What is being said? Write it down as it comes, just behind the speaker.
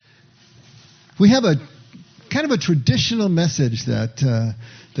We have a kind of a traditional message that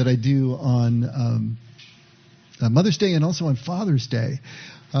I do on Mother's Day and also on Father's Day.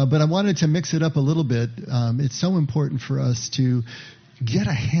 But I wanted to mix it up a little bit. It's so important for us to get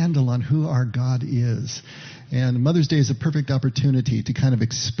a handle on who our God is. And Mother's Day is a perfect opportunity to kind of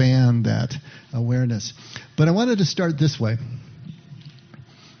expand that awareness. But I wanted to start this way.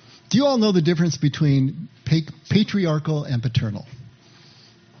 Do you all know the difference between patriarchal and paternal?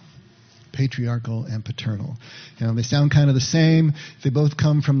 Patriarchal and paternal. You know, they sound kind of the same. They both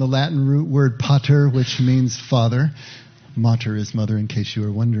come from the Latin root word pater, which means father. Mater is mother, in case you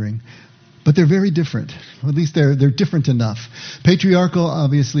were wondering. But they're very different. Or at least they're different enough. Patriarchal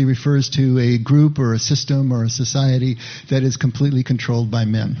obviously refers to a group or a system or a society that is completely controlled by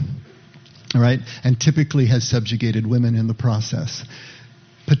men. All right? And typically has subjugated women in the process.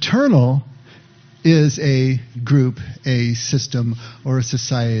 Paternal is a group, a system, or a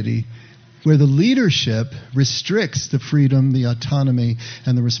society where the leadership restricts the freedom, the autonomy,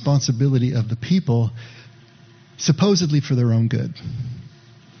 and the responsibility of the people, supposedly for their own good.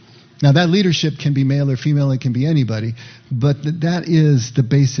 Now, that leadership can be male or female, it can be anybody, but that is the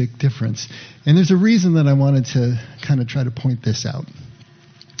basic difference. And there's a reason that I wanted to kind of try to point this out.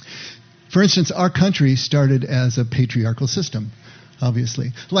 For instance, our country started as a patriarchal system,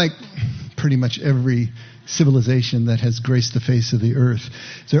 obviously, like pretty much every civilization that has graced the face of the earth.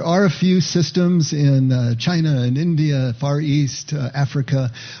 There are a few systems in China and India, Far East, Africa,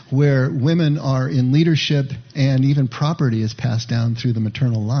 where women are in leadership and even property is passed down through the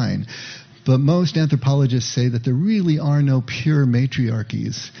maternal line. But most anthropologists say that there really are no pure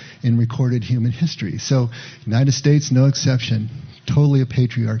matriarchies in recorded human history. So, United States, no exception, totally a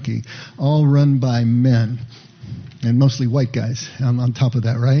patriarchy, all run by men. And mostly white guys on top of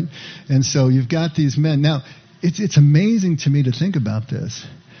that, right? And so you've got these men. Now, it's amazing to me to think about this.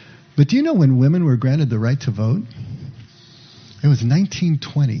 But do you know when women were granted the right to vote? It was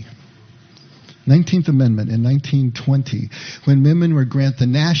 1920. 19th Amendment in 1920, when women were granted the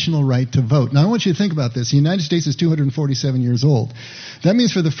national right to vote. Now, I want you to think about this. The United States is 247 years old. That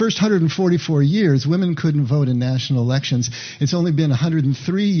means for the first 144 years, women couldn't vote in national elections. It's only been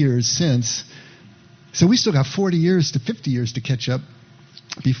 103 years since. So we still got 40 years to 50 years to catch up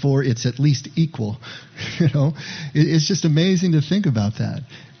before it's at least equal. You know, it's just amazing to think about that.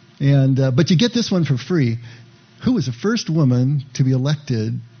 And but you get this one for free. Who was the first woman to be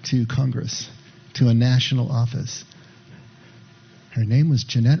elected to Congress, to a national office? Her name was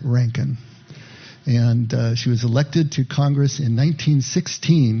Jeannette Rankin. And she was elected to Congress in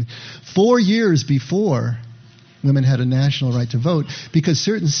 1916, 4 years before women had a national right to vote, because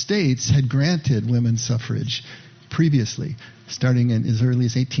certain states had granted women suffrage previously, starting in as early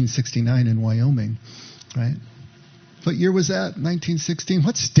as 1869 in Wyoming, right? What year was that? 1916?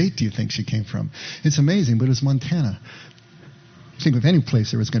 What state do you think she came from? It's amazing, but it was Montana. I think if any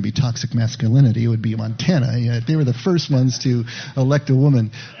place there was going to be toxic masculinity, it would be Montana. Yeah, they were the first ones to elect a woman.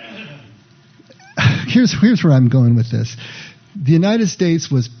 Here's where I'm going with this. The United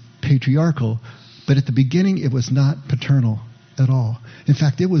States was patriarchal, but at the beginning, it was not paternal at all. In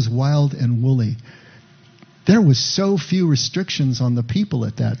fact, it was wild and woolly. There was so few restrictions on the people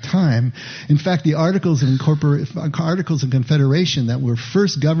at that time. In fact, the Articles of Confederation that were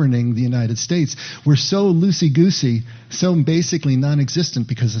first governing the United States were so loosey-goosey, so basically non-existent,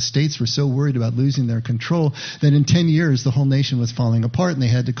 because the states were so worried about losing their control that in 10 years the whole nation was falling apart and they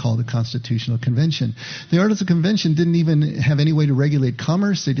had to call the Constitutional Convention. The Articles of Convention didn't even have any way to regulate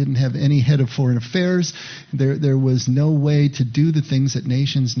commerce. They didn't have any head of foreign affairs. There was no way to do the things that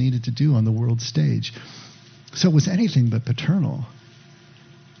nations needed to do on the world stage. So it was anything but paternal.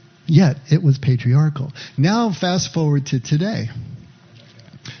 Yet it was patriarchal. Now fast forward to today.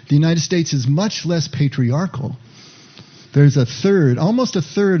 The United States is much less patriarchal. There's almost a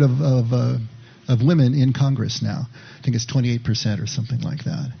third of women in Congress now. I think it's 28% or something like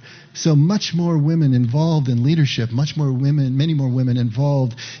that. So much more women involved in leadership, many more women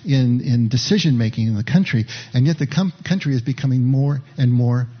involved in decision making in the country. And yet the country is becoming more and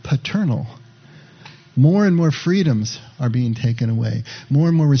more paternal. More and more freedoms are being taken away. More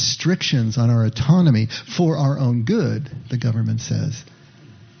and more restrictions on our autonomy for our own good, the government says.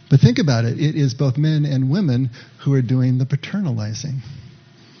 But think about it. It is both men and women who are doing the paternalizing.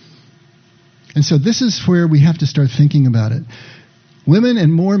 And so this is where we have to start thinking about it. Women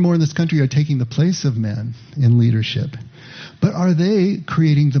and more in this country are taking the place of men in leadership. But are they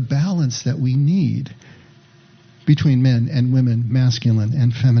creating the balance that we need between men and women, masculine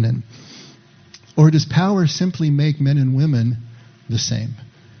and feminine? Or does power simply make men and women the same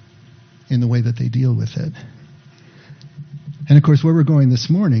in the way that they deal with it? And of course, where we're going this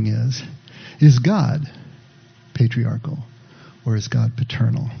morning is Is God patriarchal, or is God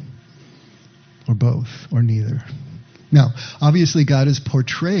paternal? Or both, or neither? Now, obviously God is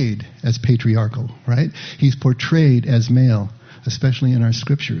portrayed as patriarchal, right? He's portrayed as male, especially in our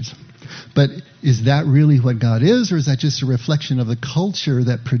scriptures. But is that really what God is, or is that just a reflection of the culture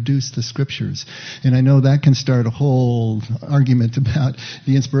that produced the scriptures? And I know that can start a whole argument about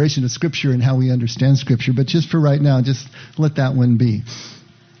the inspiration of scripture and how we understand scripture, but just for right now, just let that one be.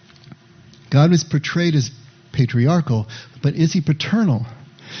 God was portrayed as patriarchal, but is he paternal?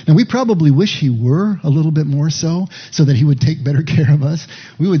 Now, we probably wish he were a little bit more so that he would take better care of us.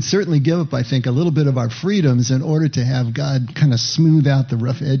 We would certainly give up, I think, a little bit of our freedoms in order to have God kind of smooth out the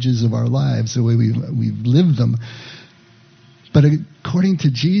rough edges of our lives the way we've lived them. But according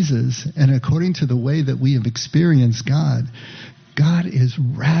to Jesus and according to the way that we have experienced God, God is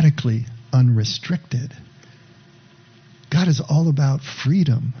radically unrestricted. God is all about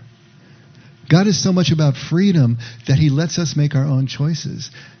freedom. God is so much about freedom that he lets us make our own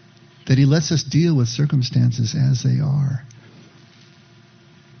choices, that he lets us deal with circumstances as they are.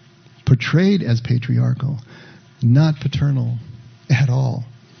 Portrayed as patriarchal, not paternal at all.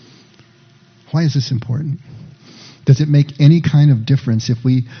 Why is this important? Does it make any kind of difference if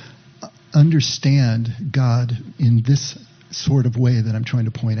we understand God in this sort of way that I'm trying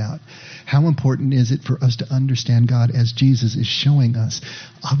to point out? How important is it for us to understand God as Jesus is showing us?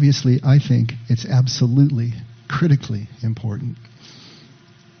 Obviously, I think it's absolutely, critically important.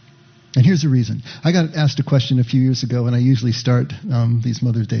 And here's the reason. I got asked a question a few years ago, and I usually start these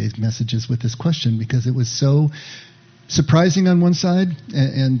Mother's Day messages with this question because it was so surprising on one side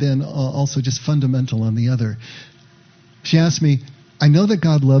and then also just fundamental on the other. She asked me, I know that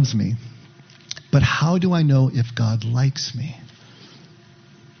God loves me, but how do I know if God likes me?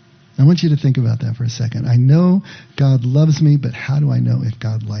 I want you to think about that for a second. I know God loves me, but how do I know if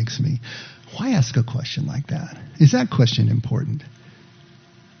God likes me? Why ask a question like that? Is that question important?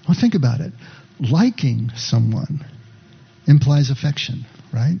 Well, think about it. Liking someone implies affection,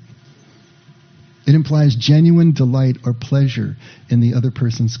 right? It implies genuine delight or pleasure in the other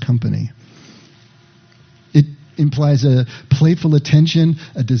person's company. It implies a playful attention,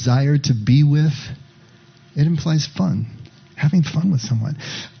 a desire to be with. It implies fun, having fun with someone.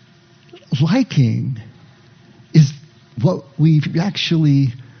 Liking is what we actually,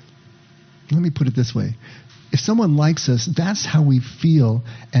 let me put it this way. If someone likes us, that's how we feel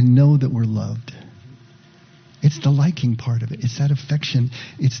and know that we're loved. It's the liking part of it. It's that affection.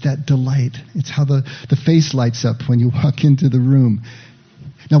 It's that delight. It's how the face lights up when you walk into the room.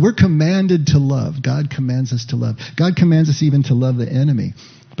 Now, we're commanded to love. God commands us to love. God commands us even to love the enemy.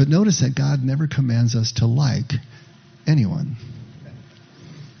 But notice that God never commands us to like anyone.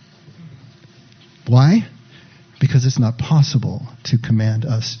 Why? Because it's not possible to command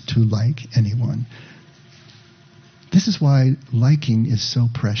us to like anyone. This is why liking is so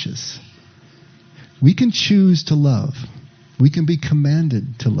precious. We can choose to love. We can be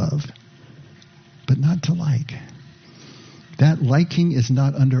commanded to love, but not to like. That liking is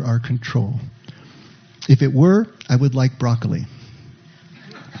not under our control. If it were, I would like broccoli.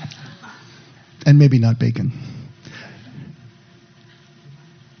 And maybe not bacon.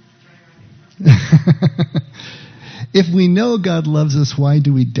 If we know God loves us, why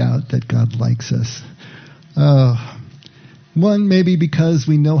do we doubt that God likes us? One, maybe because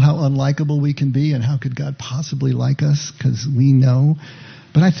we know how unlikable we can be, and how could God possibly like us? Because we know.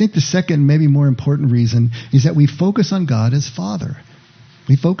 But I think the second, maybe more important reason is that we focus on God as Father.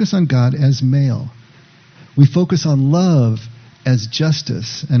 We focus on God as male. We focus on love as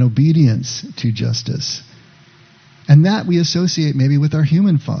justice and obedience to justice. And that we associate maybe with our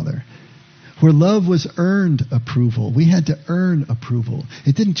human father, where love was earned approval. We had to earn approval.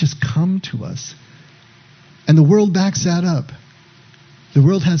 It didn't just come to us. And the world backs that up. The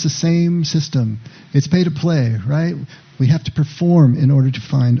world has the same system. It's pay to play, right? We have to perform in order to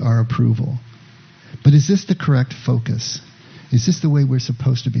find our approval. But is this the correct focus? Is this the way we're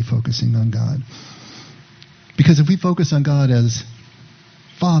supposed to be focusing on God? Because if we focus on God as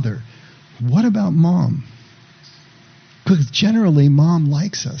Father, what about Mom? Because generally, Mom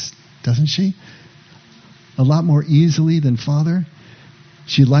likes us, doesn't she? A lot more easily than Father.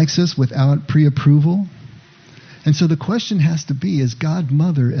 She likes us without pre-approval. And so the question has to be, is God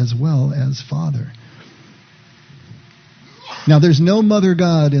mother as well as father? Now, there's no mother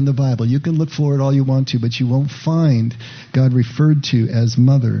God in the Bible. You can look for it all you want to, but you won't find God referred to as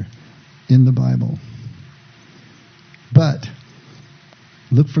mother in the Bible. But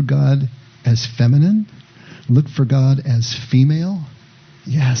look for God as feminine. Look for God as female.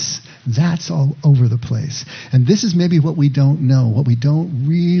 Yes, that's all over the place. And this is maybe what we don't know, what we don't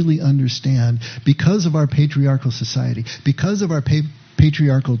really understand because of our patriarchal society, because of our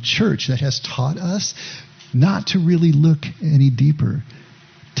patriarchal church that has taught us not to really look any deeper,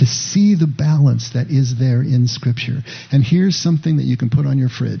 to see the balance that is there in Scripture. And here's something that you can put on your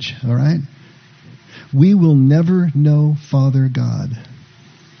fridge, all right? We will never know Father God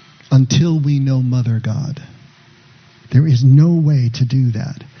until we know Mother God. There is no way to do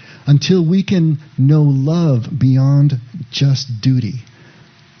that until we can know love beyond just duty,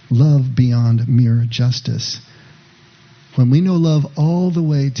 love beyond mere justice. When we know love all the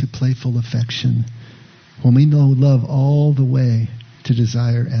way to playful affection, when we know love all the way to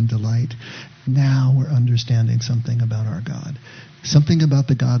desire and delight, now we're understanding something about our God, something about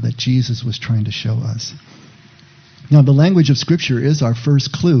the God that Jesus was trying to show us. Now, the language of Scripture is our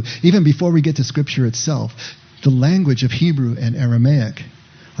first clue. Even before we get to Scripture itself, the language of Hebrew and Aramaic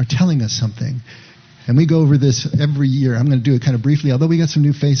are telling us something. And we go over this every year. I'm going to do it kind of briefly, although we got some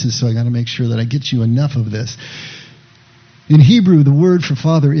new faces, so I got to make sure that I get you enough of this. In Hebrew, the word for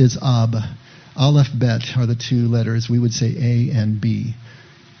father is abba. Aleph, bet are the two letters. We would say A and B.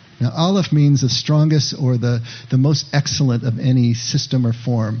 Now, Aleph means the strongest or the most excellent of any system or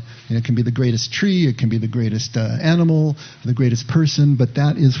form. And it can be the greatest tree, it can be the greatest animal, the greatest person, but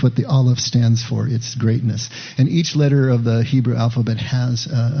that is what the Aleph stands for. It's greatness. And each letter of the Hebrew alphabet has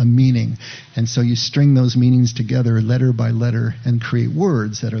a meaning. And so you string those meanings together letter by letter and create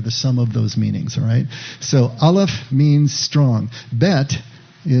words that are the sum of those meanings, all right? So Aleph means strong. Bet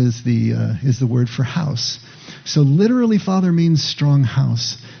is the word for house. So literally father means strong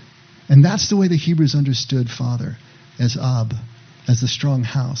house. And that's the way the Hebrews understood father, as Ab, as the strong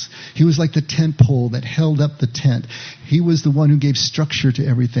house. He was like the tent pole that held up the tent. He was the one who gave structure to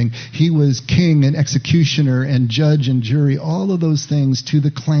everything. He was king and executioner and judge and jury, all of those things to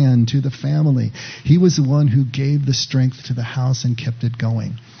the clan, to the family. He was the one who gave the strength to the house and kept it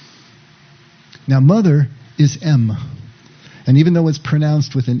going. Now, mother is M. And even though it's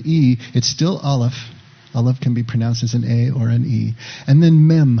pronounced with an E, it's still Aleph. Aleph can be pronounced as an A or an E. And then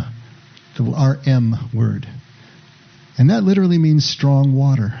Mem, the RM word. And that literally means strong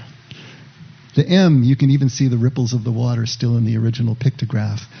water. The M, you can even see the ripples of the water still in the original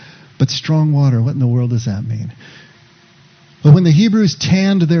pictograph. But strong water, what in the world does that mean? But when the Hebrews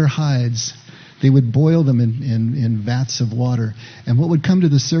tanned their hides, they would boil them in vats of water. And what would come to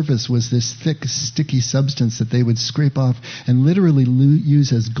the surface was this thick, sticky substance that they would scrape off and literally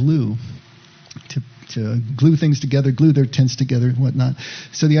use as glue to glue things together, glue their tents together and whatnot.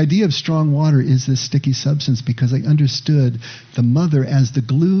 So the idea of strong water is this sticky substance because they understood the mother as the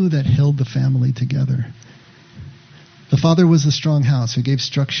glue that held the family together. The father was the strong house who gave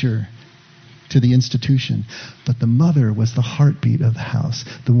structure to the institution, but the mother was the heartbeat of the house,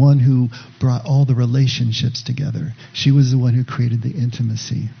 the one who brought all the relationships together. She was the one who created the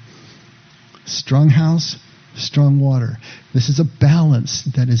intimacy. Strong house, strong water. This is a balance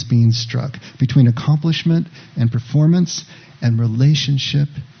that is being struck between accomplishment and performance and relationship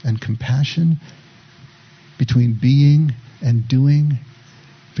and compassion, between being and doing,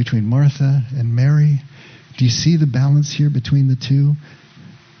 between Martha and Mary. Do you see the balance here between the two?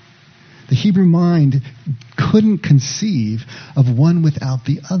 The Hebrew mind couldn't conceive of one without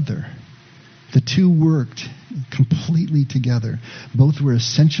the other. The two worked completely together. Both were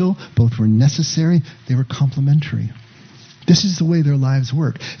essential, both were necessary, they were complementary. This is the way their lives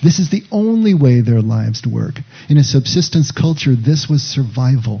work. This is the only way their lives work. In a subsistence culture, this was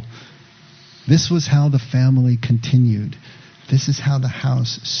survival. This was how the family continued. This is how the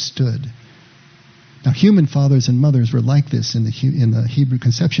house stood. Now, human fathers and mothers were like this in the Hebrew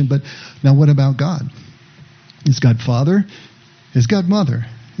conception, but now what about God? Is God father? Is God mother?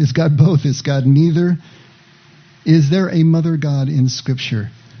 Is God both? Is God neither? Is there a mother God in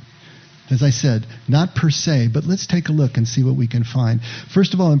Scripture? As I said, not per se, but let's take a look and see what we can find.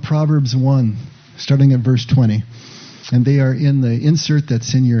 First of all, in Proverbs 1, starting at verse 20, and they are in the insert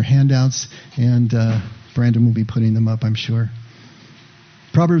that's in your handouts, and Brandon will be putting them up, I'm sure.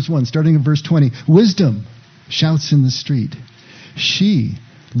 Proverbs 1, starting at verse 20. Wisdom shouts in the street. She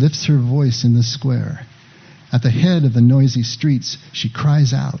lifts her voice in the square. At the head of the noisy streets, she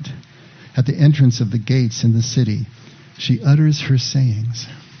cries out. At the entrance of the gates in the city, she utters her sayings.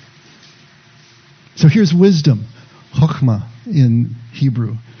 So here's wisdom, hockhmah in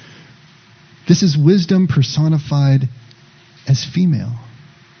Hebrew. This is wisdom personified as female.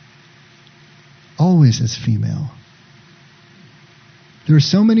 Always as female. There are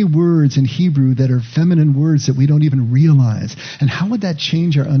so many words in Hebrew that are feminine words that we don't even realize. And how would that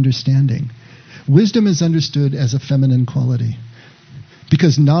change our understanding? Wisdom is understood as a feminine quality.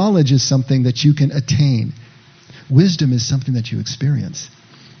 Because knowledge is something that you can attain. Wisdom is something that you experience.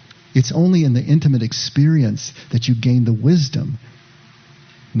 It's only in the intimate experience that you gain the wisdom,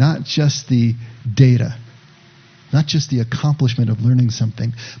 not just the data, not just the accomplishment of learning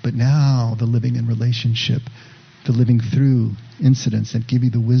something, but now the living in relationship, the living through incidents that give you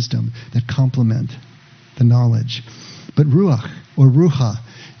the wisdom that complement the knowledge. But Ruach, or Ruach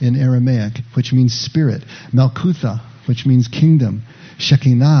in Aramaic, which means spirit, malkutha, which means kingdom,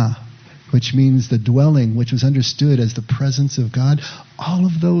 shekinah, which means the dwelling, which was understood as the presence of God, all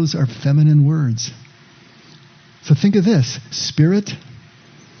of those are feminine words. So think of this: spirit,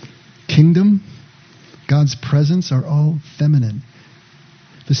 kingdom, God's presence are all feminine.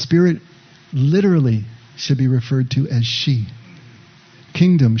 The spirit literally should be referred to as she.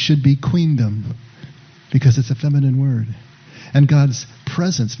 Kingdom should be queendom, because it's a feminine word. And God's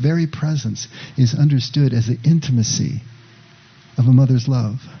presence, very presence, is understood as the intimacy of a mother's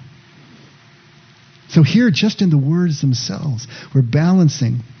love. So here, just in the words themselves, we're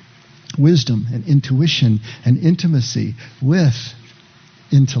balancing wisdom and intuition and intimacy with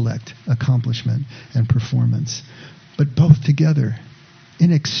intellect, accomplishment, and performance. But both together,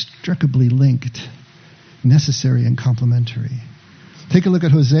 inextricably linked, necessary and complementary. Take a look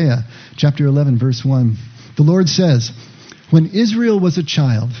at Hosea, chapter 11, verse 1. The Lord says, when Israel was a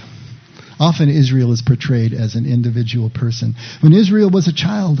child, often Israel is portrayed as an individual person. When Israel was a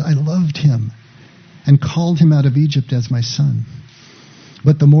child, I loved him and called him out of Egypt as my son.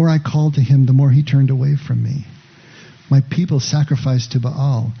 But the more I called to him, the more he turned away from me. My people sacrificed to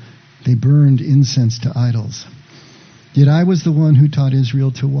Baal. They burned incense to idols. Yet I was the one who taught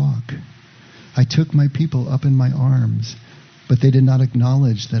Israel to walk. I took my people up in my arms, but they did not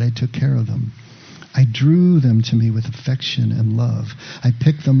acknowledge that I took care of them. I drew them to me with affection and love. I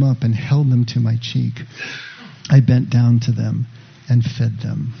picked them up and held them to my cheek. I bent down to them and fed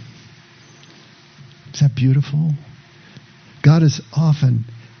them. Is that beautiful? God is often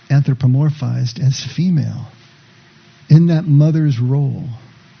anthropomorphized as female in that mother's role.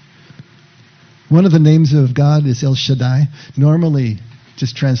 One of the names of God is El Shaddai, normally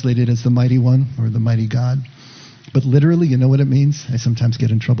just translated as the mighty one or the mighty God. But literally, you know what it means? I sometimes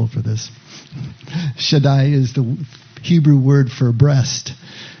get in trouble for this. Shaddai is the Hebrew word for breast.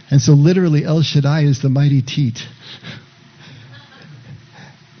 And so literally, El Shaddai is the mighty teat.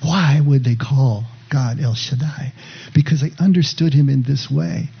 Why would they call God El Shaddai? Because they understood him in this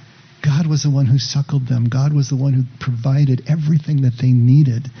way. God was the one who suckled them. God was the one who provided everything that they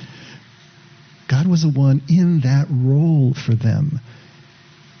needed. God was the one in that role for them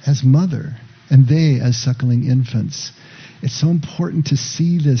as mother, and they as suckling infants. It's so important to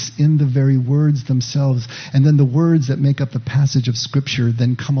see this in the very words themselves, and then the words that make up the passage of Scripture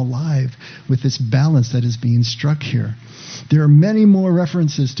then come alive with this balance that is being struck here. There are many more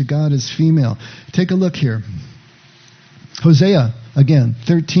references to God as female. Take a look here. Hosea, again,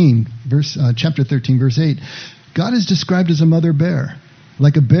 chapter 13, verse 8. God is described as a mother bear.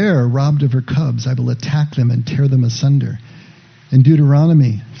 Like a bear robbed of her cubs, I will attack them and tear them asunder. In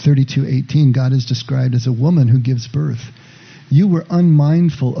Deuteronomy 32:18, God is described as a woman who gives birth. You were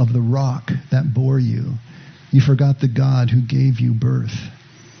unmindful of the rock that bore you. You forgot the God who gave you birth.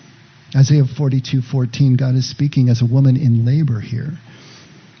 Isaiah 42:14, God is speaking as a woman in labor here.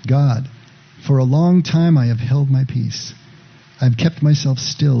 God, for a long time I have held my peace. I have kept myself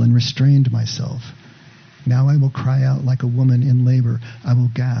still and restrained myself. Now I will cry out like a woman in labor. I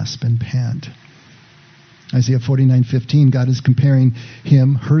will gasp and pant. Isaiah 49:15, God is comparing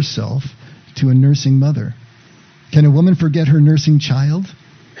herself, to a nursing mother. Can a woman forget her nursing child,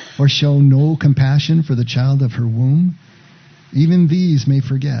 or show no compassion for the child of her womb? Even these may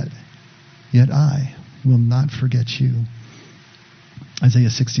forget, yet I will not forget you. Isaiah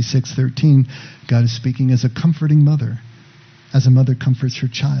 66:13, God is speaking as a comforting mother. As a mother comforts her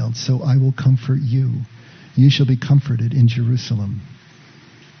child, so I will comfort you. You shall be comforted in Jerusalem.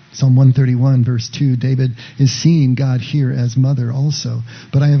 Psalm 131, verse 2, David is seeing God here as mother also.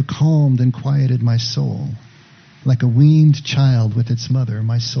 But I have calmed and quieted my soul. Like a weaned child with its mother,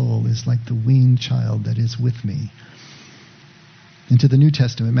 my soul is like the weaned child that is with me. Into the New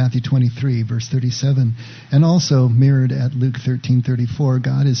Testament, Matthew 23, verse 37, and also mirrored at Luke 13:34,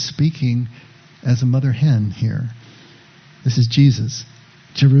 God is speaking as a mother hen here. This is Jesus.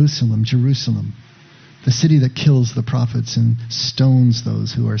 Jerusalem, Jerusalem, the city that kills the prophets and stones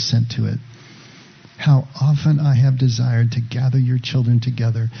those who are sent to it. How often I have desired to gather your children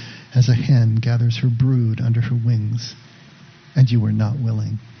together as a hen gathers her brood under her wings, and you were not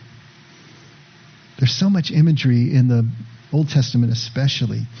willing. There's so much imagery in the Old Testament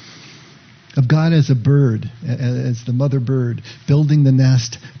especially of God as a bird, as the mother bird, building the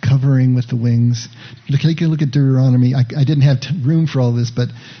nest, covering with the wings. Take a look at Deuteronomy. I didn't have room for all this, but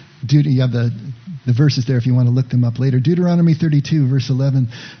you have the verses there if you want to look them up later. Deuteronomy 32, verse 11,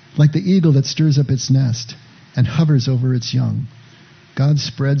 like the eagle that stirs up its nest and hovers over its young, God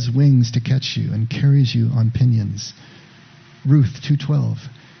spreads wings to catch you and carries you on pinions. Ruth 2:12,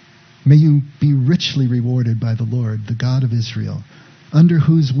 may you be richly rewarded by the Lord, the God of Israel, under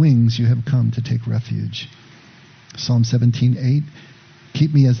whose wings you have come to take refuge. Psalm 17:8,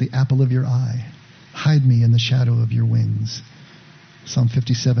 keep me as the apple of your eye. Hide me in the shadow of your wings. Psalm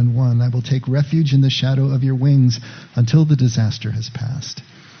 57:1, I will take refuge in the shadow of your wings until the disaster has passed.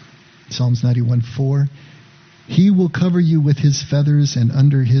 Psalms 91:4, he will cover you with his feathers, and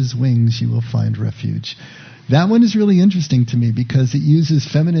under his wings you will find refuge. That one is really interesting to me because it uses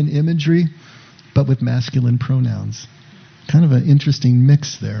feminine imagery, but with masculine pronouns. Kind of an interesting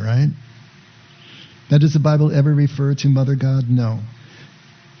mix there, right? Now, does the Bible ever refer to Mother God? No.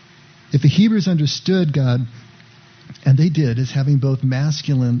 If the Hebrews understood God, and they did, as having both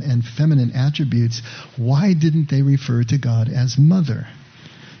masculine and feminine attributes, why didn't they refer to God as Mother?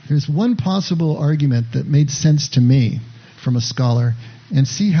 There's one possible argument that made sense to me from a scholar, and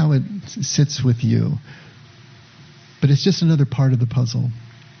see how it sits with you. But it's just another part of the puzzle.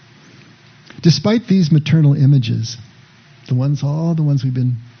 Despite these maternal images, all the ones we've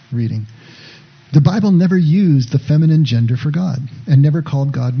been reading, the Bible never used the feminine gender for God and never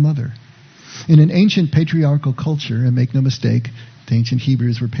called God Mother. In an ancient patriarchal culture, and make no mistake, the ancient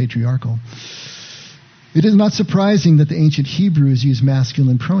Hebrews were patriarchal, it is not surprising that the ancient Hebrews used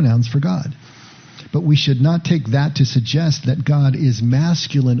masculine pronouns for God. But we should not take that to suggest that God is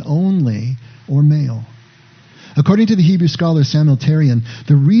masculine only or male. According to the Hebrew scholar Samuel Tarian,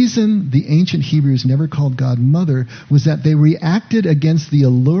 the reason the ancient Hebrews never called God Mother was that they reacted against the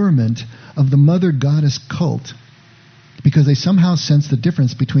allurement of the mother goddess cult because they somehow sensed the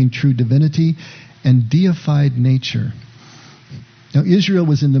difference between true divinity and deified nature. Now, Israel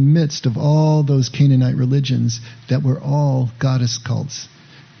was in the midst of all those Canaanite religions that were all goddess cults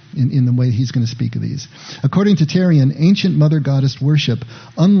in the way he's going to speak of these. According to Tarian, ancient mother goddess worship,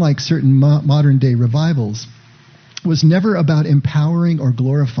 unlike certain modern-day revivals, was never about empowering or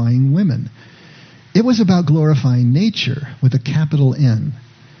glorifying women. It was about glorifying nature with a capital N.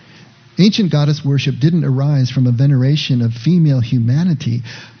 Ancient goddess worship didn't arise from a veneration of female humanity,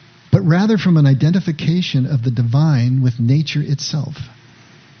 but rather from an identification of the divine with nature itself.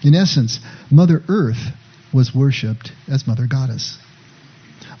 In essence, Mother Earth was worshipped as Mother Goddess.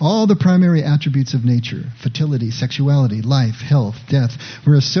 All the primary attributes of nature, fertility, sexuality, life, health, death,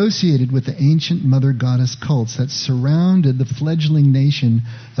 were associated with the ancient Mother Goddess cults that surrounded the fledgling nation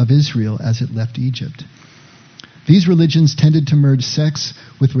of Israel as it left Egypt. These religions tended to merge sex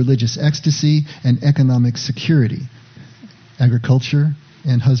with religious ecstasy and economic security, agriculture,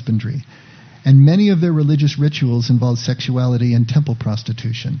 and husbandry. And many of their religious rituals involved sexuality and temple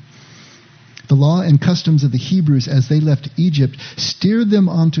prostitution. The law and customs of the Hebrews as they left Egypt steered them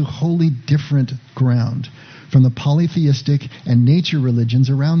onto wholly different ground from the polytheistic and nature religions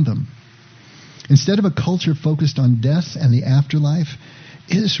around them. Instead of a culture focused on death and the afterlife,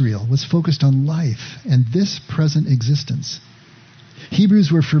 Israel was focused on life and this present existence. Hebrews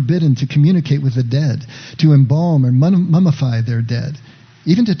were forbidden to communicate with the dead, to embalm or mummify their dead.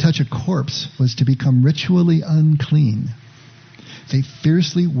 Even to touch a corpse was to become ritually unclean. They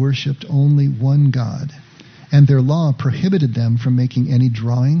fiercely worshipped only one God, and their law prohibited them from making any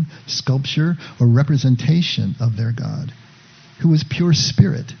drawing, sculpture, or representation of their God, who was pure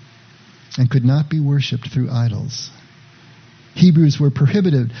spirit and could not be worshipped through idols. Hebrews were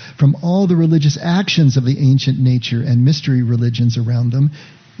prohibited from all the religious actions of the ancient nature and mystery religions around them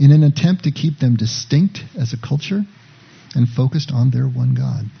in an attempt to keep them distinct as a culture and focused on their one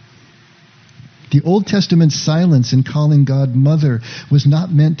God. The Old Testament's silence in calling God Mother was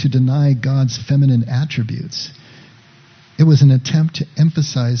not meant to deny God's feminine attributes. It was an attempt to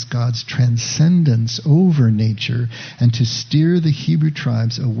emphasize God's transcendence over nature and to steer the Hebrew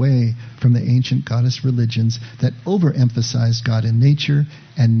tribes away from the ancient goddess religions that overemphasized God in nature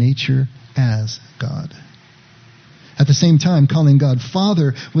and nature as God. At the same time, calling God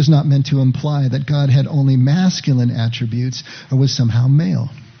Father was not meant to imply that God had only masculine attributes or was somehow male.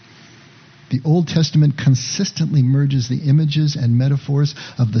 The Old Testament consistently merges the images and metaphors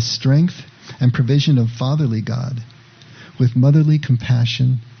of the strength and provision of fatherly God with motherly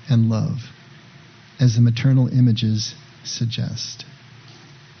compassion and love, as the maternal images suggest.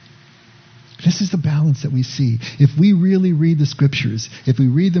 This is the balance that we see. If we really read the Scriptures, if we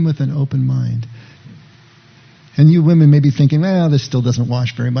read them with an open mind, And you women may be thinking, well, this still doesn't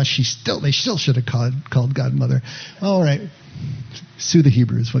wash very much. They still should have called God mother. All right. Sue the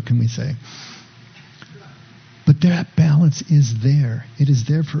Hebrews. What can we say? But that balance is there. It is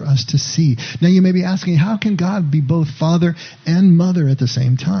there for us to see. Now you may be asking, how can God be both father and mother at the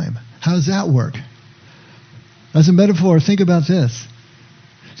same time? How does that work? As a metaphor, think about this.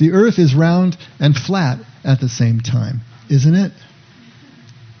 The earth is round and flat at the same time, isn't it?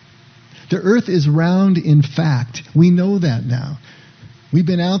 The earth is round in fact. We know that now. We've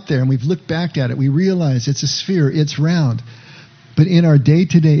been out there and we've looked back at it. We realize it's a sphere, it's round. But in our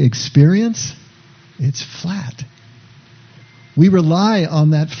day-to-day experience, it's flat. We rely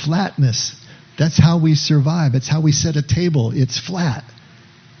on that flatness. That's how we survive. It's how we set a table. It's flat.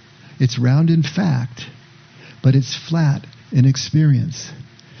 It's round in fact, but it's flat in experience.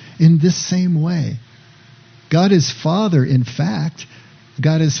 In this same way, God is Father in fact.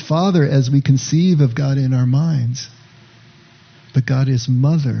 God is Father as we conceive of God in our minds. But God is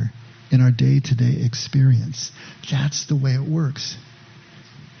Mother in our day-to-day experience. That's the way it works.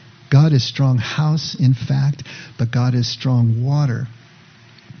 God is strong house, in fact, but God is strong water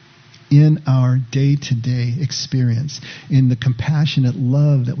in our day-to-day experience, in the compassionate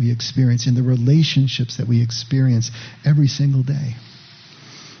love that we experience, in the relationships that we experience every single day.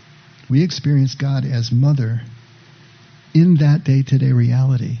 We experience God as Mother in that day-to-day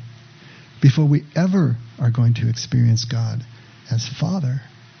reality before we ever are going to experience God as Father.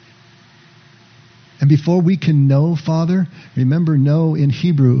 And before we can know Father, remember, know in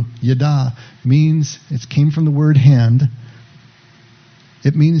Hebrew, yada, means, it came from the word hand.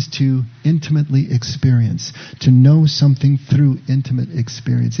 It means to intimately experience, to know something through intimate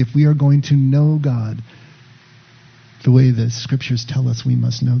experience. If we are going to know God the way the scriptures tell us we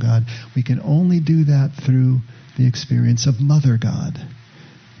must know God, we can only do that through the experience of Mother God,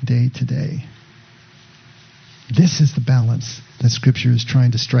 day to day. This is the balance that Scripture is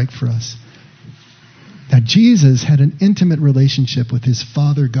trying to strike for us. Now, Jesus had an intimate relationship with his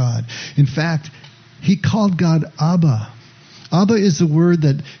Father God. In fact, he called God Abba. Abba is the word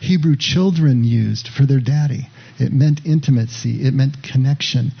that Hebrew children used for their daddy. It meant intimacy. It meant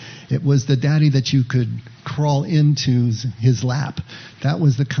connection. It was the daddy that you could crawl into his lap. That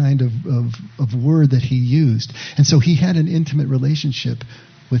was the kind of word that he used. And so he had an intimate relationship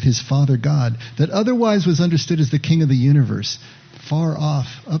with his Father God that otherwise was understood as the King of the universe, far off,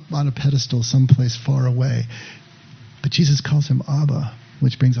 up on a pedestal someplace far away. But Jesus calls him Abba,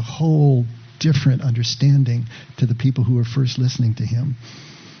 which brings a whole different understanding to the people who were first listening to him.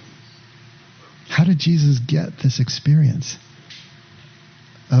 How did Jesus get this experience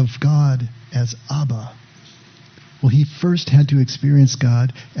of God as Abba? Well, he first had to experience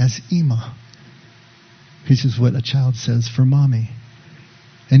God as Ima. This is what a child says for mommy.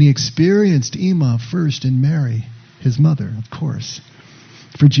 And he experienced Ima first in Mary, his mother, of course.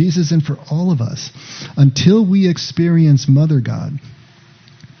 For Jesus and for all of us, until we experience Mother God,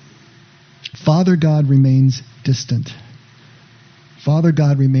 Father God remains distant. Father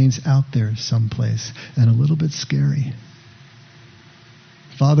God remains out there someplace and a little bit scary.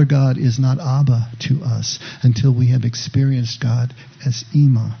 Father God is not Abba to us until we have experienced God as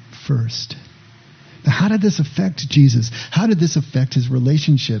Ima first. Now, how did this affect Jesus? How did this affect his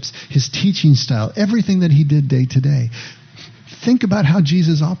relationships, his teaching style, everything that he did day to day? Think about how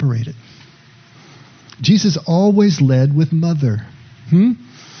Jesus operated. Jesus always led with mother.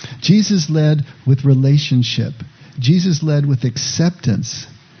 Jesus led with relationship. Jesus led with acceptance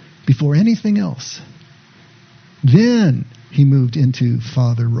before anything else. Then he moved into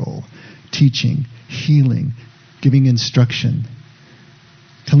father role, teaching, healing, giving instruction,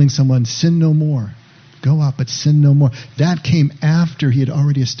 telling someone, sin no more. Go out, but sin no more. That came after he had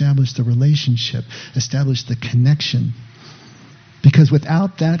already established the relationship, established the connection. Because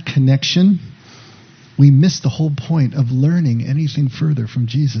without that connection, we miss the whole point of learning anything further from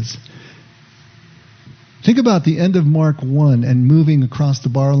Jesus. Think about the end of Mark 1 and moving across the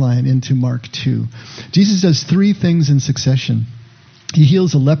bar line into Mark 2. Jesus does 3 things in succession. He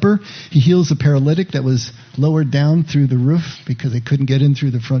heals a leper. He heals a paralytic that was lowered down through the roof because they couldn't get in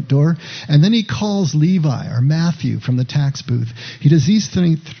through the front door. And then he calls Levi or Matthew from the tax booth. He does these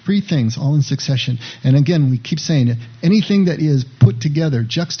 3 things all in succession. And again, we keep saying it. Anything that is put together,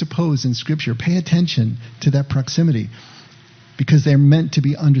 juxtaposed in Scripture, pay attention to that proximity because they're meant to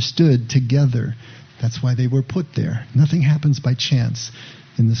be understood together. That's why they were put there. Nothing happens by chance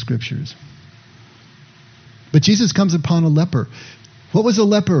in the Scriptures. But Jesus comes upon a leper. What was a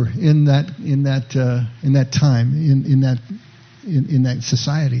leper in that time, in that in that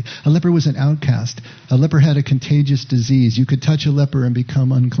society. A leper was an outcast. A leper had a contagious disease. You could touch a leper and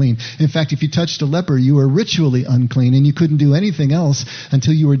become unclean. In fact, if you touched a leper, you were ritually unclean, and you couldn't do anything else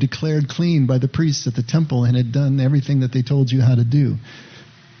until you were declared clean by the priests at the temple and had done everything that they told you how to do.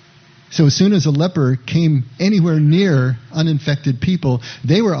 So as soon as a leper came anywhere near uninfected people,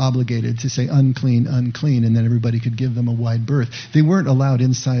 they were obligated to say unclean, unclean, and then everybody could give them a wide berth. They weren't allowed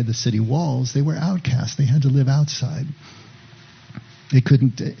inside the city walls. They were outcasts. They had to live outside. They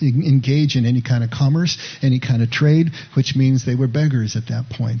couldn't engage in any kind of commerce, any kind of trade, which means they were beggars at that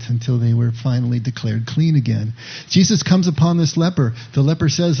point until they were finally declared clean again. Jesus comes upon this leper. The leper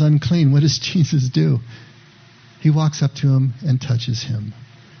says unclean. What does Jesus do? He walks up to him and touches him.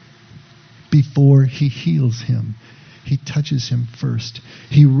 Before he heals him, he touches him first.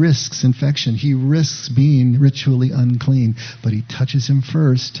 He risks infection. He risks being ritually unclean, but he touches him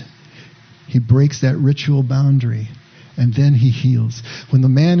first. He breaks that ritual boundary. And then he heals. When the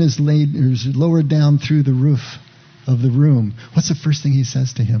man is lowered down through the roof of the room, what's the first thing he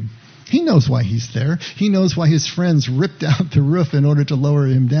says to him? He knows why he's there. He knows why his friends ripped out the roof in order to lower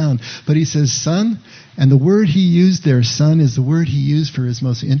him down. But he says, son, and the word he used there, son, is the word he used for his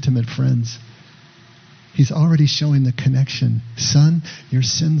most intimate friends. He's already showing the connection. Son, your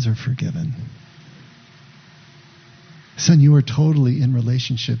sins are forgiven. Son, you are totally in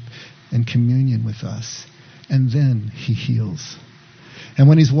relationship and communion with us. And then he heals. And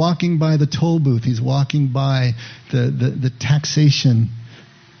when he's walking by the toll booth, he's walking by the taxation.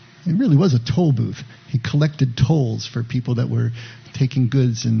 It really was a toll booth. He collected tolls for people that were taking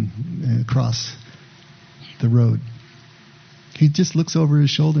goods and across the road. He just looks over his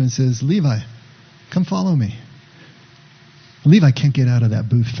shoulder and says, Levi, come follow me. Levi can't get out of that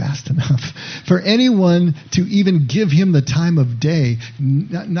booth fast enough. For anyone to even give him the time of day,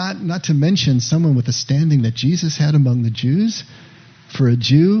 not to mention someone with the standing that Jesus had among the Jews, for a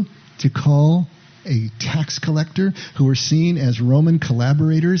Jew to call a tax collector who were seen as Roman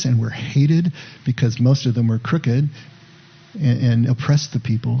collaborators and were hated because most of them were crooked and oppressed the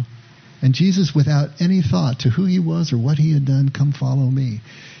people. And Jesus, without any thought to who he was or what he had done, come follow me.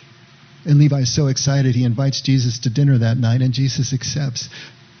 And Levi is so excited, he invites Jesus to dinner that night, and Jesus accepts.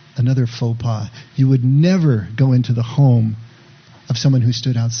 Another faux pas. You would never go into the home of someone who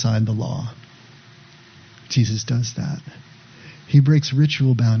stood outside the law. Jesus does that. He breaks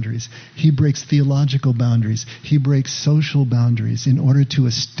ritual boundaries. He breaks theological boundaries. He breaks social boundaries in order to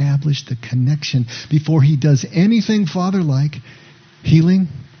establish the connection before he does anything father-like. Healing,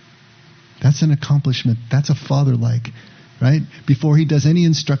 that's an accomplishment. That's a father-like. Right? Before he does any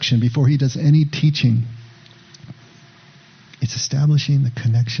instruction, before he does any teaching, it's establishing the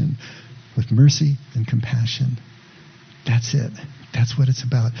connection with mercy and compassion. That's it. That's what it's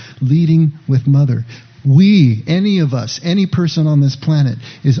about. Leading with mother. We, any of us, any person on this planet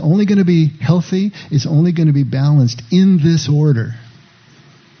is only going to be healthy, is only going to be balanced in this order.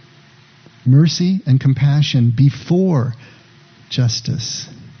 Mercy and compassion before justice,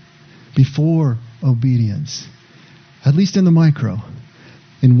 before obedience. At least in the micro.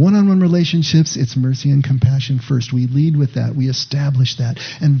 In one-on-one relationships, it's mercy and compassion first. We lead with that. We establish that.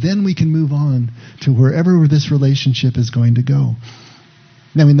 And then we can move on to wherever this relationship is going to go.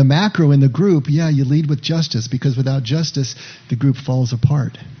 Now, in the macro, in the group, you lead with justice, because without justice, the group falls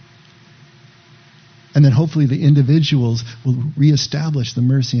apart. And then hopefully the individuals will reestablish the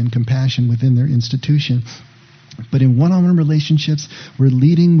mercy and compassion within their institution. But in one-on-one relationships, we're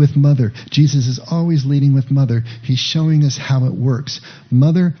leading with mother. Jesus is always leading with mother. He's showing us how it works.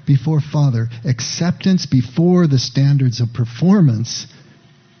 Mother before father. Acceptance before the standards of performance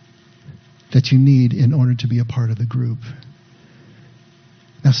that you need in order to be a part of the group.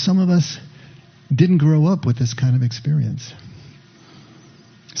 Now, some of us didn't grow up with this kind of experience.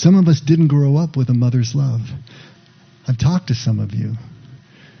 Some of us didn't grow up with a mother's love. I've talked to some of you.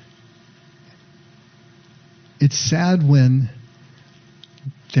 It's sad when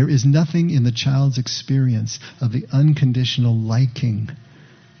there is nothing in the child's experience of the unconditional liking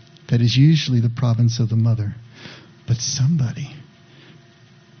that is usually the province of the mother. But somebody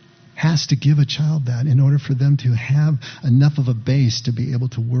has to give a child that in order for them to have enough of a base to be able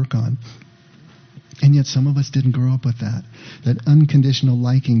to work on. And yet some of us didn't grow up with that unconditional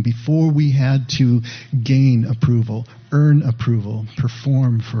liking before we had to gain approval, earn approval,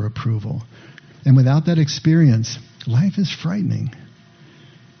 perform for approval. And without that experience, life is frightening.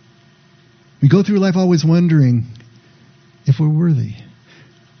 We go through life always wondering if we're worthy.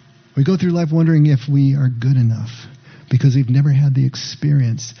 We go through life wondering if we are good enough because we've never had the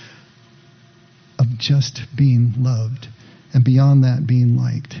experience of just being loved and beyond that being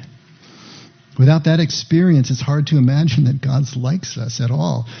liked. Without that experience, it's hard to imagine that God likes us at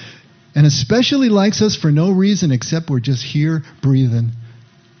all. And especially likes us for no reason except we're just here breathing.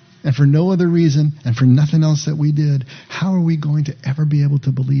 And for no other reason and for nothing else that we did. How are we going to ever be able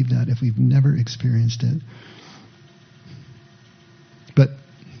to believe that if we've never experienced it? But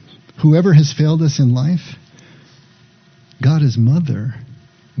whoever has failed us in life, God is Mother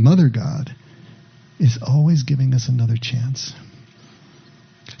God, is always giving us another chance.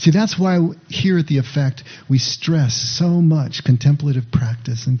 See, that's why here at The Effect, we stress so much contemplative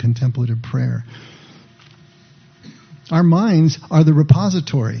practice and contemplative prayer. Our minds are the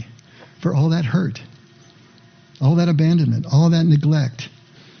repository for all that hurt, all that abandonment, all that neglect.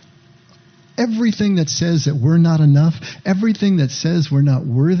 Everything that says that we're not enough, everything that says we're not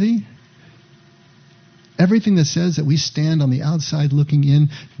worthy, everything that says that we stand on the outside looking in,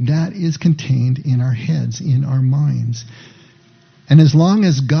 that is contained in our heads, in our minds. And as long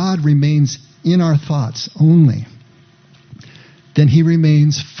as God remains in our thoughts only, then he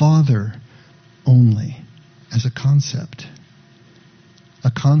remains Father only as a concept. A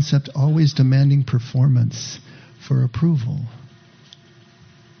concept always demanding performance for approval.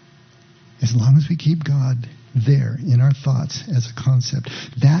 As long as we keep God there in our thoughts as a concept,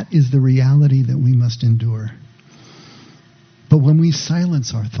 that is the reality that we must endure. But when we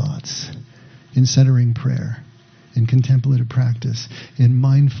silence our thoughts in centering prayer, in contemplative practice, in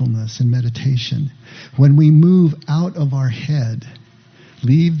mindfulness and meditation, when we move out of our head,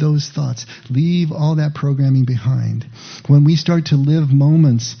 leave those thoughts, leave all that programming behind, when we start to live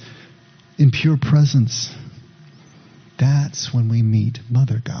moments in pure presence, that's when we meet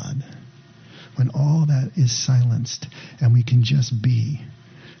Mother God. When all that is silenced and we can just be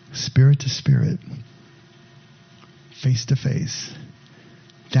spirit to spirit, face to face,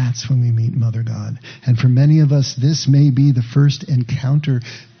 that's when we meet Mother God. And for many of us, this may be the first encounter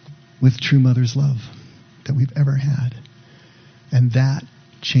with true mother's love that we've ever had. And that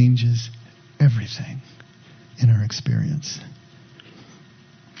changes everything in our experience.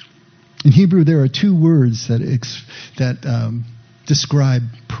 In Hebrew, there are two words that describe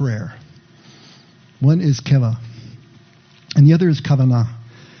prayer. One is keva, and the other is kavanah.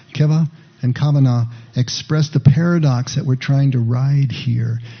 Keva and kavanah express the paradox that we're trying to ride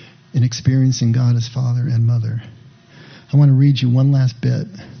here in experiencing God as Father and Mother. I want to read you one last bit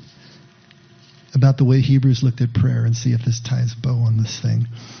about the way Hebrews looked at prayer and see if this ties a bow on this thing.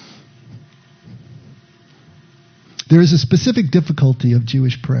 There is a specific difficulty of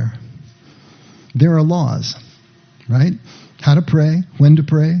Jewish prayer. There are laws, right? How to pray, when to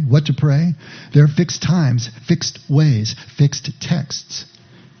pray, what to pray. There are fixed times, fixed ways, fixed texts.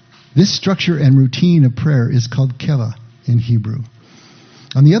 This structure and routine of prayer is called keva in Hebrew.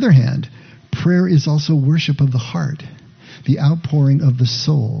 On the other hand, prayer is also worship of the heart, the outpouring of the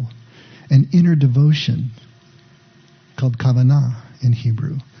soul, an inner devotion called kavanah in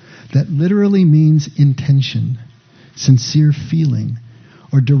Hebrew, that literally means intention, sincere feeling,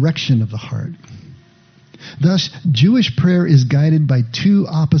 or direction of the heart. Thus, Jewish prayer is guided by two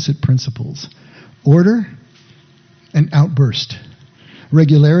opposite principles: order and outburst,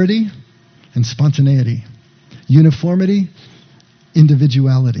 regularity and spontaneity, uniformity,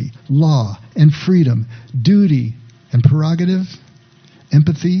 individuality, law and freedom, duty and prerogative,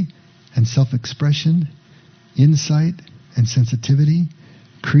 empathy and self-expression, insight and sensitivity,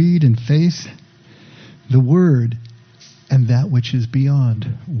 creed and faith, the word and that which is beyond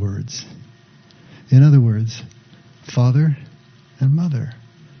words. In other words, Father and Mother,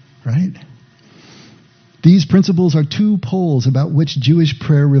 right? These principles are two poles about which Jewish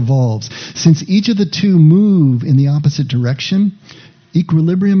prayer revolves. Since each of the two move in the opposite direction,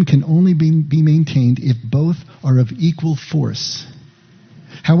 equilibrium can only be maintained if both are of equal force.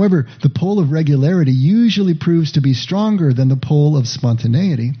 However, the pole of regularity usually proves to be stronger than the pole of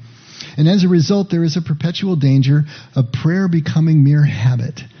spontaneity, and as a result, there is a perpetual danger of prayer becoming mere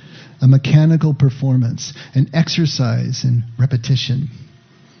habit, a mechanical performance, an exercise in repetition.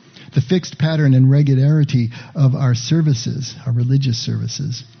 The fixed pattern and regularity of our services, our religious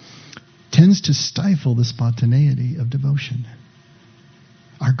services, tends to stifle the spontaneity of devotion.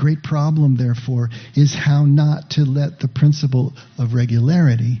 Our great problem, therefore, is how not to let the principle of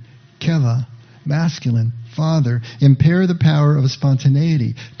regularity, keva, masculine, father, impair the power of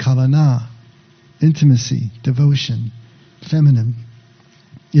spontaneity, kavanah, intimacy, devotion, feminine.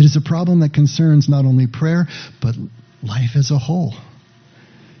 It is a problem that concerns not only prayer, but life as a whole.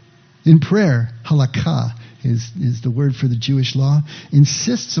 In prayer, halakha is the word for the Jewish law,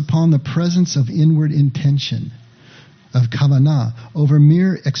 insists upon the presence of inward intention, of kavanah, over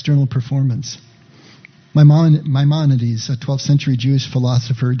mere external performance. Maimonides, a 12th century Jewish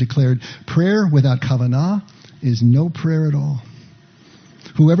philosopher, declared, prayer without kavanah is no prayer at all.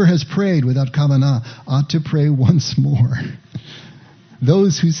 Whoever has prayed without kavanah ought to pray once more.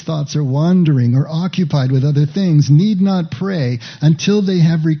 Those whose thoughts are wandering or occupied with other things need not pray until they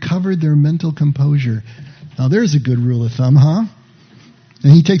have recovered their mental composure. Now there's a good rule of thumb, huh?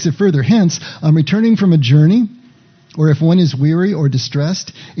 And he takes it further. Hence, on returning from a journey, or if one is weary or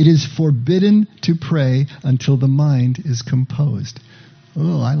distressed, it is forbidden to pray until the mind is composed.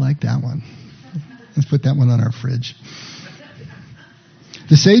 Oh, I like that one. Let's put that one on our fridge.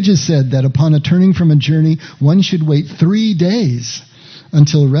 The sages said that upon returning from a journey, one should wait 3 days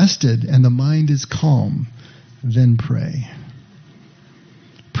until rested and the mind is calm, then pray.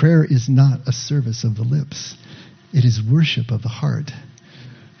 Prayer is not a service of the lips. It is worship of the heart.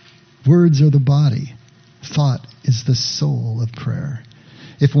 Words are the body. Thought is the soul of prayer.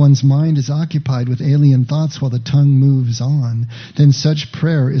 If one's mind is occupied with alien thoughts while the tongue moves on, then such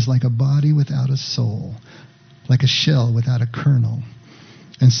prayer is like a body without a soul, like a shell without a kernel.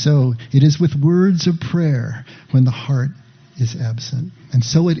 And so it is with words of prayer when the heart is absent. And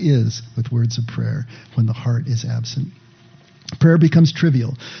so it is with words of prayer when the heart is absent. Prayer becomes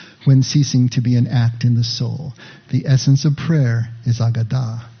trivial when ceasing to be an act in the soul. The essence of prayer is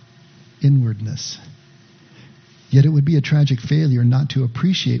agadah, inwardness. Yet it would be a tragic failure not to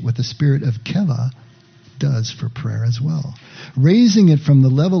appreciate what the spirit of keva does for prayer as well, raising it from the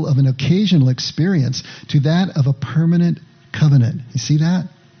level of an occasional experience to that of a permanent covenant. You see that?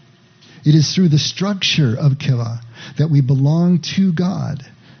 It is through the structure of keva that we belong to God,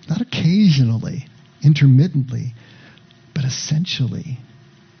 not occasionally, intermittently, but essentially,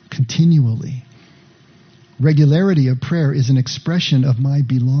 continually. Regularity of prayer is an expression of my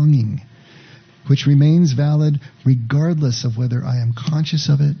belonging, which remains valid regardless of whether I am conscious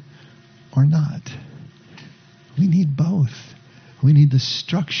of it or not. We need both. We need the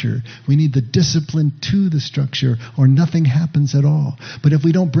structure. We need the discipline to the structure, or nothing happens at all. But if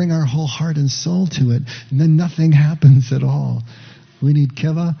we don't bring our whole heart and soul to it, then nothing happens at all. We need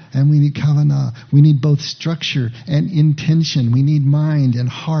keva and we need kavanah. We need both structure and intention. We need mind and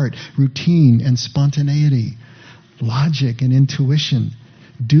heart, routine and spontaneity, logic and intuition,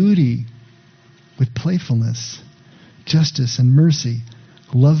 duty with playfulness, justice and mercy,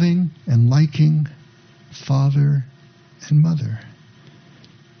 loving and liking, father and mother.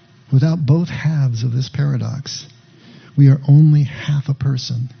 Without both halves of this paradox, we are only half a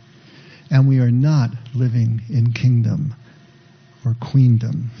person, and we are not living in kingdom or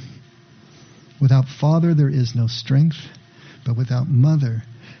queendom. Without father, there is no strength, but without mother,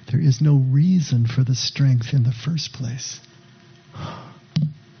 there is no reason for the strength in the first place.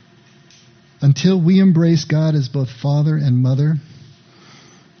 Until we embrace God as both father and mother,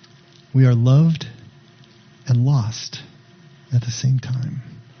 we are loved and lost at the same time.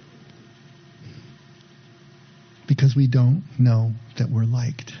 Because we don't know that we're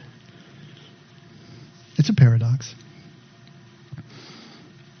liked. It's a paradox.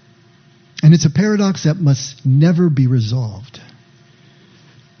 And it's a paradox that must never be resolved.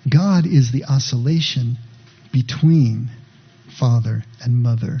 God is the oscillation between father and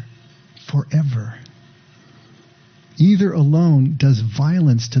mother forever. Either alone does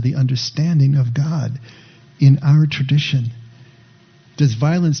violence to the understanding of God in our tradition, does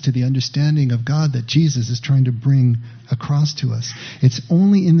violence to the understanding of God that Jesus is trying to bring across to us. It's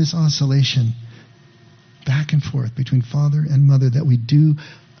only in this oscillation, back and forth between father and mother, that we do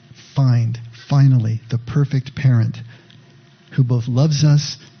find, finally, the perfect parent who both loves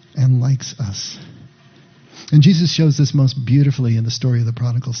us and likes us. And Jesus shows this most beautifully in the story of the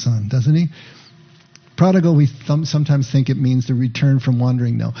prodigal son, doesn't he? Prodigal, we sometimes think it means the return from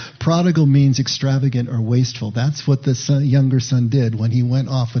wandering. No. Prodigal means extravagant or wasteful. That's what the younger son did when he went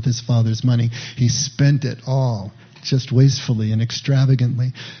off with his father's money. He spent it all just wastefully and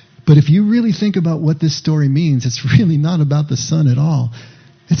extravagantly. But if you really think about what this story means, it's really not about the son at all.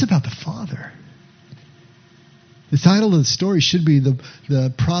 It's about the father. The title of the story should be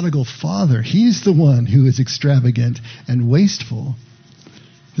the prodigal father. He's the one who is extravagant and wasteful.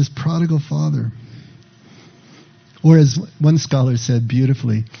 This prodigal father. Or as one scholar said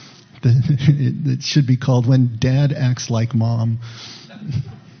beautifully, it should be called When Dad Acts Like Mom.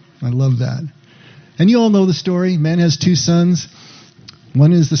 I love that. And you all know the story. Man has two sons.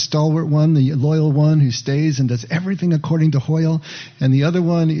 One is the stalwart one, the loyal one who stays and does everything according to Hoyle. And the other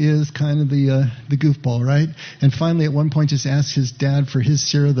one is kind of the goofball, right? And finally at one point just asks his dad for his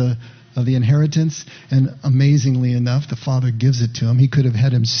share of the of the inheritance, and amazingly enough, the father gives it to him. He could have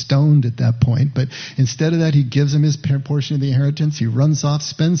had him stoned at that point, but instead of that, he gives him his portion of the inheritance. He runs off,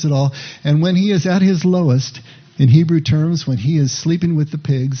 spends it all, and when he is at his lowest, in Hebrew terms, when he is sleeping with the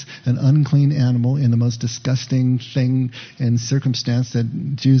pigs, an unclean animal in the most disgusting thing and circumstance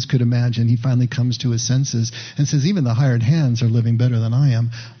that Jews could imagine, he finally comes to his senses and says, even the hired hands are living better than I am.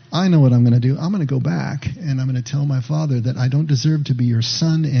 I know what I'm going to do. I'm going to go back and I'm going to tell my father that I don't deserve to be your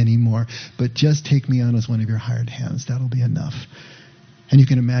son anymore, but just take me on as one of your hired hands. That'll be enough. And you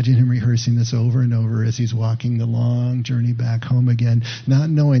can imagine him rehearsing this over and over as he's walking the long journey back home again, not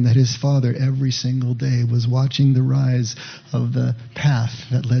knowing that his father every single day was watching the rise of the path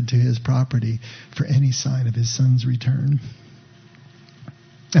that led to his property for any sign of his son's return.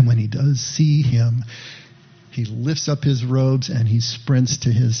 And when he does see him, he lifts up his robes and he sprints to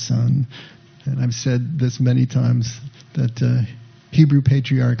his son. And I've said this many times that Hebrew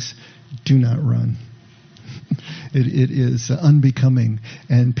patriarchs do not run. It is unbecoming,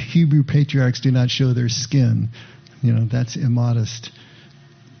 and Hebrew patriarchs do not show their skin. That's immodest.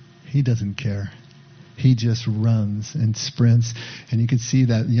 He doesn't care. He just runs and sprints, and you can see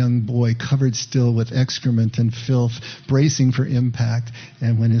that young boy covered still with excrement and filth, bracing for impact.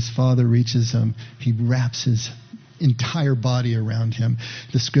 And when his father reaches him, he wraps his entire body around him.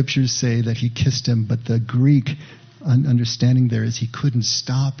 The scriptures say that he kissed him, but the Greek understanding there is he couldn't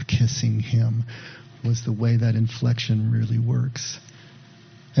stop kissing him, was the way that inflection really works.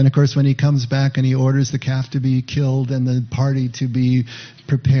 And of course, when he comes back and he orders the calf to be killed and the party to be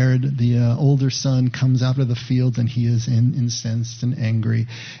prepared, the older son comes out of the field and he is incensed and angry.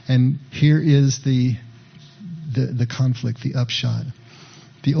 And here is the conflict, the upshot.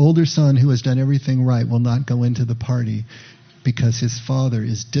 The older son, who has done everything right, will not go into the party because his father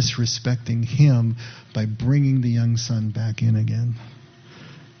is disrespecting him by bringing the young son back in again.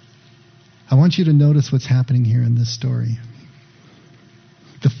 I want you to notice what's happening here in this story.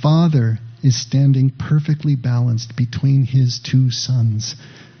 The father is standing perfectly balanced between his two sons.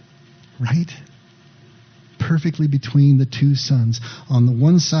 Right? Perfectly between the two sons. On the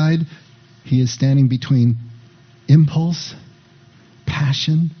one side, he is standing between impulse,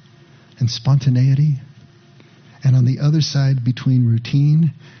 passion, and spontaneity. And on the other side, between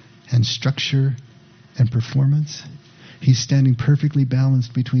routine and structure and performance. He's standing perfectly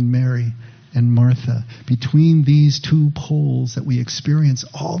balanced between Mary and Martha, between these two poles that we experience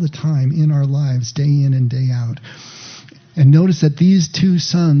all the time in our lives, day in and day out. And notice that these two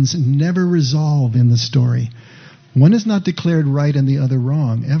sons never resolve in the story. One is not declared right and the other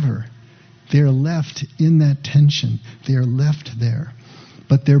wrong, ever. They are left in that tension. They are left there.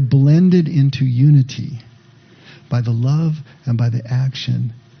 But they're blended into unity by the love and by the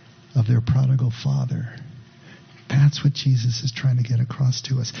action of their prodigal father. That's what Jesus is trying to get across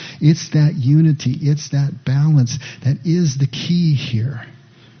to us. It's that unity, it's that balance that is the key here.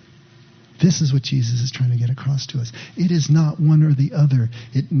 This is what Jesus is trying to get across to us. It is not one or the other.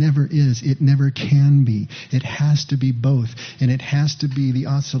 It never is. It never can be. It has to be both. And it has to be the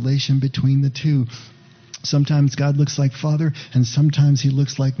oscillation between the two. Sometimes God looks like father, and sometimes he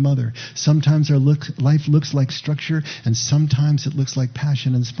looks like mother. Sometimes our life looks like structure, and sometimes it looks like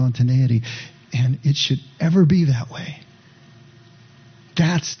passion and spontaneity. And it should ever be that way.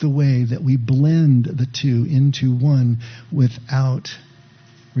 That's the way that we blend the two into one without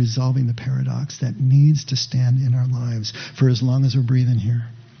resolving the paradox that needs to stand in our lives for as long as we're breathing here.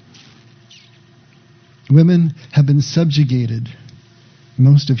 Women have been subjugated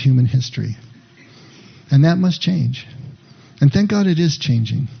most of human history. And that must change. And thank God it is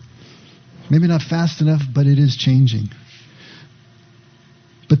changing. Maybe not fast enough, but it is changing.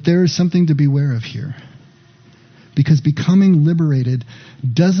 But there is something to beware of here. Because becoming liberated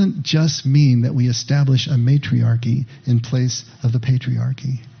doesn't just mean that we establish a matriarchy in place of the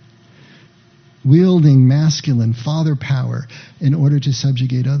patriarchy. Wielding masculine father power in order to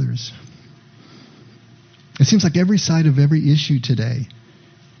subjugate others. It seems like every side of every issue today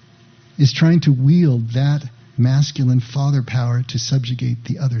is trying to wield that masculine father power to subjugate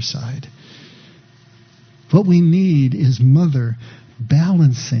the other side. What we need is mother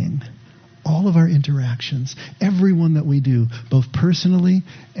balancing all of our interactions, every one that we do, both personally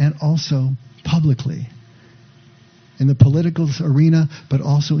and also publicly. In the political arena, but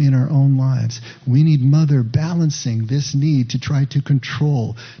also in our own lives. We need mother balancing this need to try to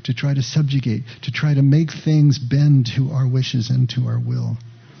control, to try to subjugate, to try to make things bend to our wishes and to our will.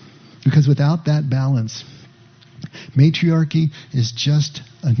 Because without that balance, matriarchy is just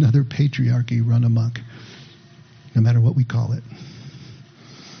another patriarchy run amok, no matter what we call it.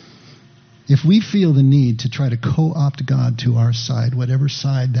 If we feel the need to try to co-opt God to our side, whatever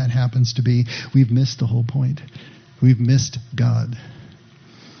side that happens to be, we've missed the whole point. We've missed God.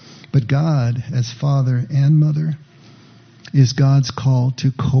 But God, as Father and Mother, is God's call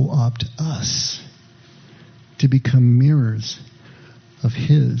to co-opt us, to become mirrors of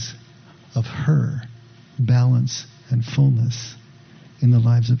His, of her, balance and fullness in the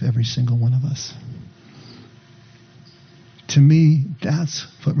lives of every single one of us. To me, that's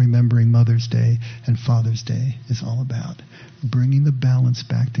what remembering Mother's Day and Father's Day is all about. Bringing the balance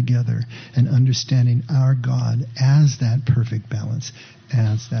back together and understanding our God as that perfect balance,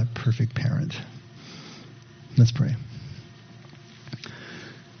 as that perfect parent. Let's pray.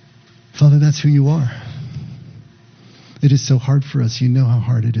 Father, that's who you are. It is so hard for us. You know how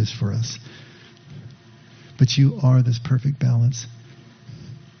hard it is for us. But you are this perfect balance.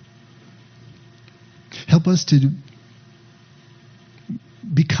 Help us to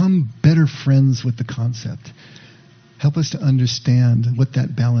become better friends with the concept. Help us to understand what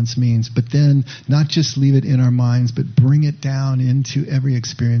that balance means, but then not just leave it in our minds, but bring it down into every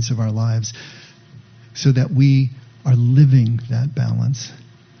experience of our lives so that we are living that balance.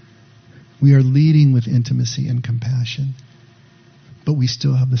 We are leading with intimacy and compassion, but we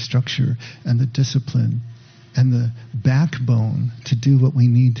still have the structure and the discipline and the backbone to do what we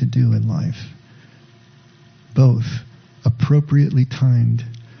need to do in life. Both appropriately timed,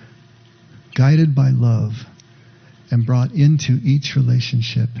 guided by love, and brought into each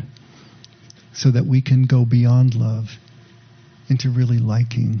relationship so that we can go beyond love into really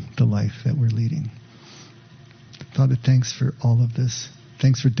liking the life that we're leading. Father, thanks for all of this.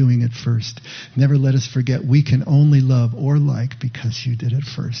 Thanks for doing it first. Never let us forget we can only love or like because you did it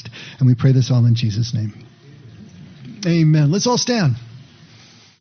first. And we pray this all in Jesus' name. Amen. Let's all stand.